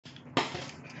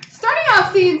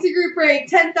Playoff CNC Group Break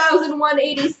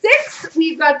 10,186.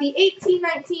 We've got the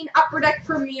 1819 Upper Deck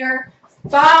Premier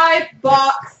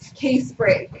 5-box case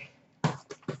break.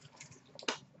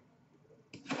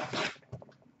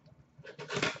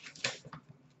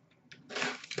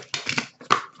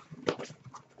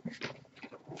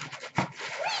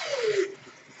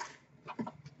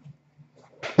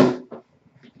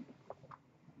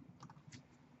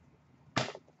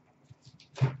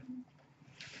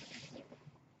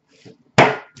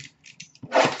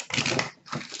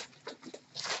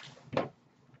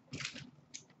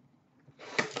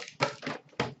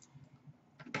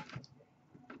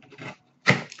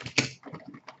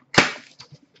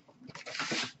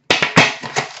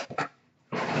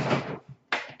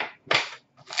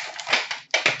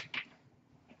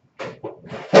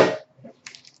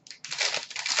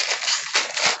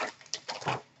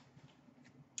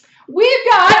 We've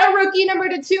got a rookie number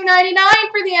to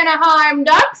 299 for the Anaheim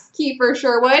Ducks, Kiefer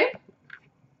Sherwood.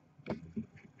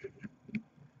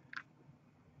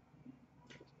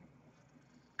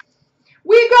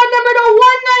 We've got number to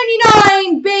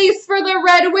 199 base for the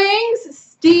Red Wings,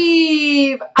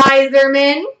 Steve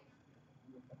Yzerman.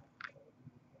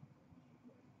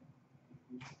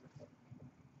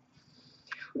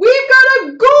 We've got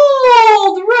a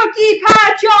gold rookie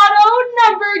patch auto,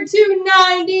 number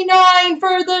 299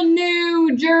 for the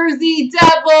New Jersey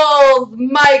Devils,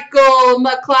 Michael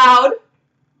McLeod.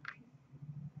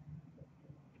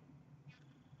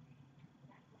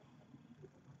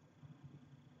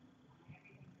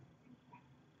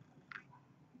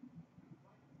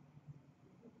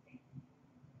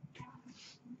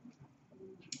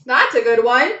 That's a good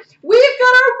one. We've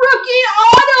got a rookie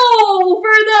auto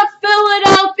for the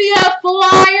Philadelphia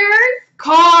Flyers,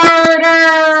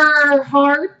 Carter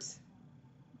Hart.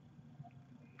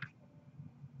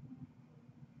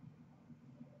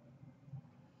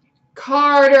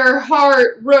 Carter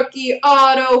Hart rookie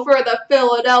auto for the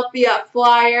Philadelphia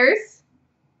Flyers.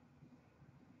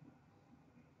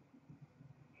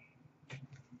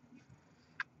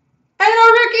 And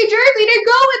a rookie jersey to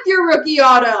go with your rookie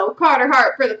auto. Carter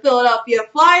Hart for the Philadelphia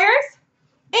Flyers.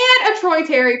 And a Troy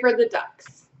Terry for the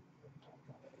Ducks.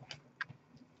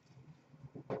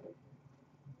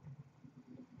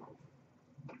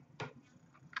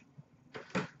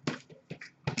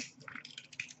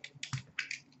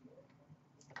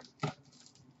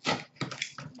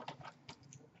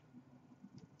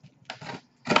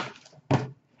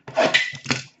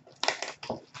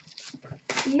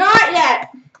 Not yet.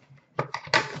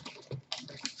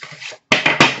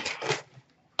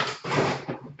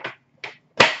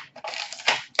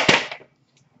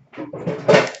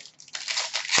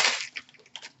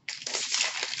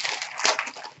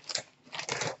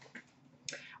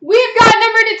 We've got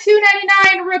number to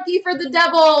 299 rookie for the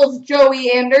Devils,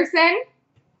 Joey Anderson.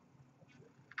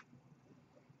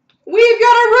 We've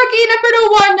got a rookie number to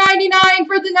 199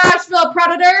 for the Nashville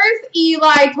Predators,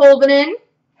 Eli Tolvanen.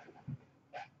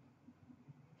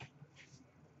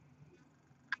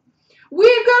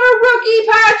 We've got a rookie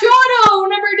patch auto,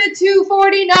 number to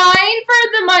 249 for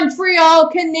the Montreal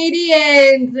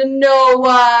Canadiens,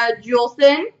 Noah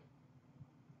Juulsen.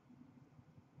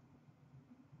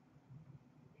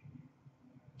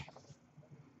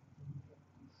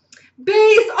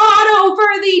 Base auto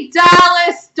for the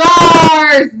Dallas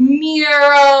Stars,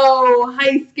 Miro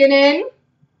Heiskanen.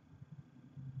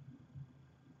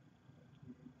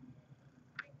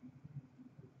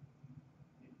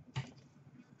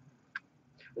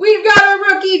 We've got a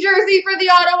rookie jersey for the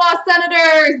Ottawa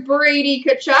Senators, Brady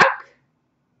Tkachuk.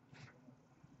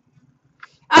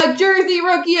 A jersey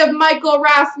rookie of Michael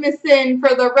Rasmussen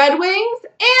for the Red Wings.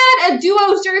 And a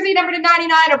duos jersey number to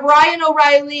 99 of Ryan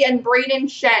O'Reilly and Braden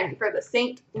Shen for the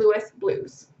St. Louis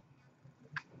Blues.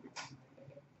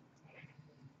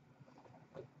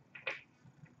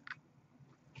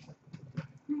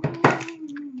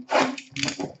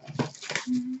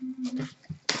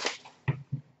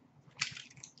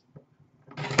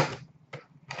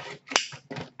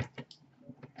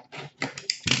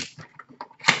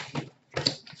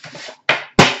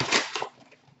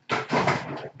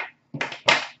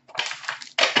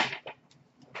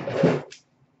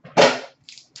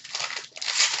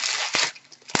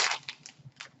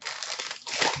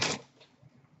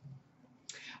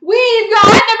 We've got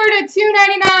number to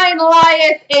 299,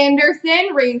 Elias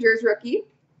Anderson, Rangers rookie.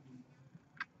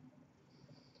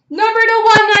 Number to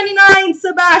 199,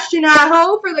 Sebastian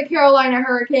Aho for the Carolina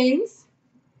Hurricanes.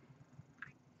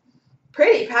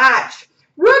 Pretty patch.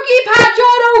 Rookie patch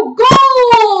auto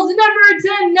gold, number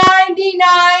to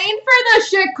 99 for the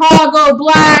Chicago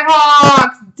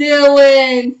Blackhawks,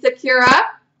 Dylan Secura.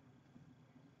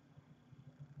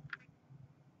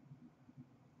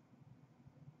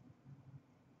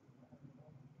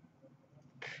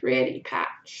 Pretty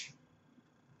patch.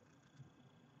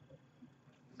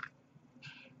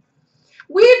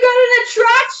 We've got an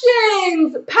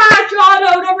Attractions patch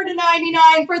auto number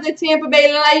 /99 for the Tampa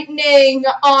Bay Lightning,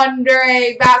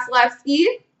 Andre Vasilevsky.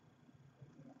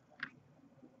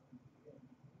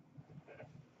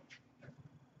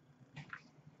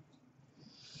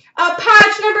 A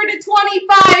patch number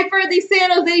 /25 for the San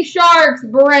Jose Sharks,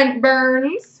 Brent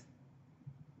Burns.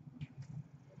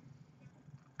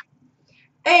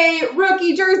 A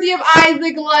rookie jersey of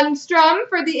Isaac Lundstrom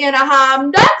for the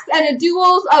Anaheim Ducks, and a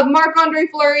duels of Marc-Andre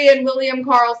Fleury and William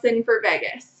Karlsson for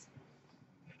Vegas.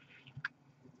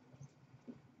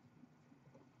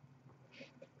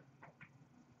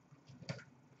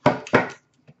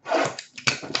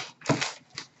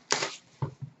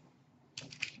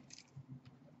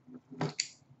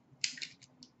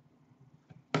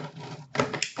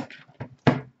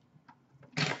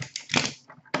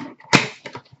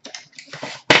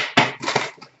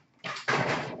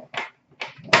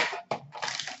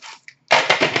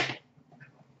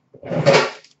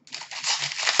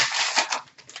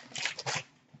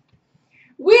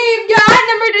 We've got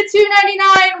number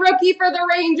 /299 rookie for the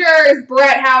Rangers,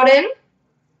 Brett Howden.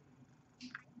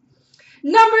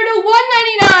 Number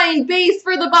 /199 base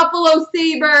for the Buffalo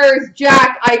Sabres,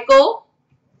 Jack Eichel.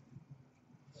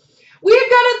 We've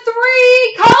got a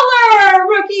 3-color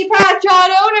rookie patch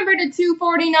auto, number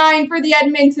 /249 for the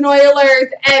Edmonton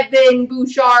Oilers, Evan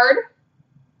Bouchard.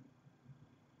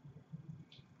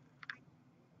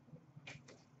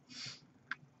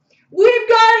 We've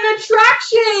got an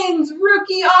Attractions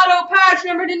rookie auto patch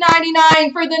number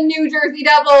 /99 for the New Jersey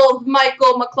Devils,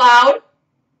 Michael McLeod.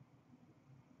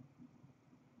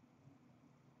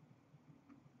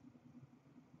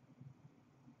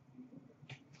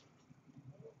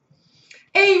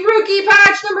 A rookie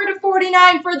patch number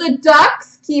 /49 for the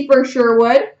Ducks, Kiefer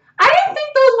Sherwood. I didn't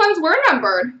think those ones were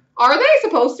numbered. Are they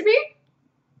supposed to be?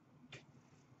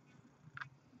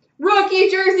 Rookie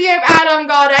jersey of Adam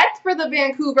Gaudette for the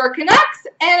Vancouver Canucks,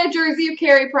 and a jersey of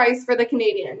Carey Price for the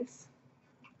Canadiens.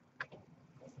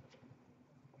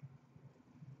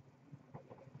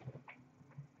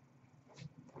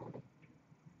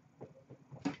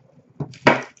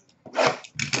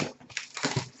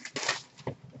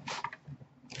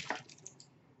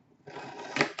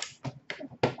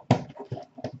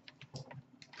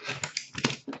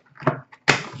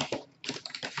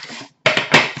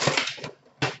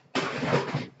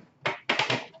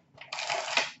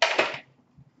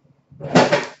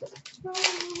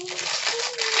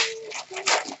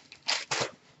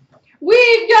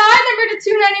 We've got number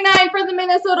 /299 for the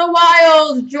Minnesota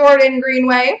Wild, Jordan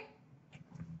Greenway.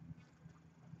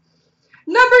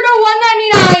 Number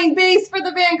 /199 base for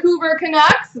the Vancouver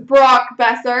Canucks, Brock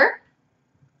Besser.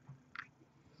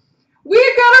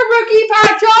 We've got a rookie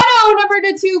patch auto, number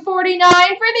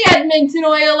 /249 for the Edmonton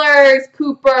Oilers,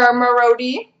 Cooper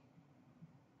Marody.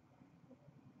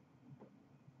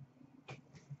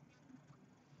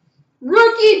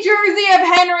 Rookie jersey of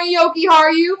Henry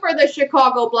Jokiharju for the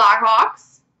Chicago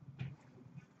Blackhawks.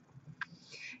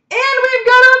 And we've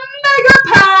got a mega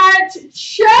patch,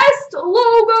 chest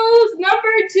logos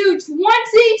number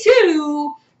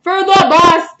 /222 for the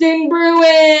Boston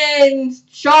Bruins,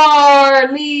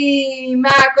 Charlie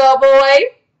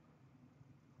McAvoy.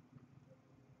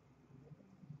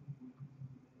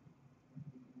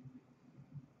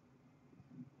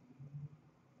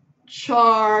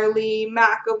 Charlie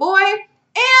McAvoy.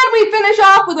 And we finish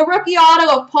off with a rookie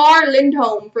auto of Par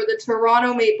Lindholm for the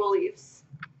Toronto Maple Leafs.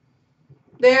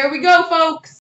 There we go, folks.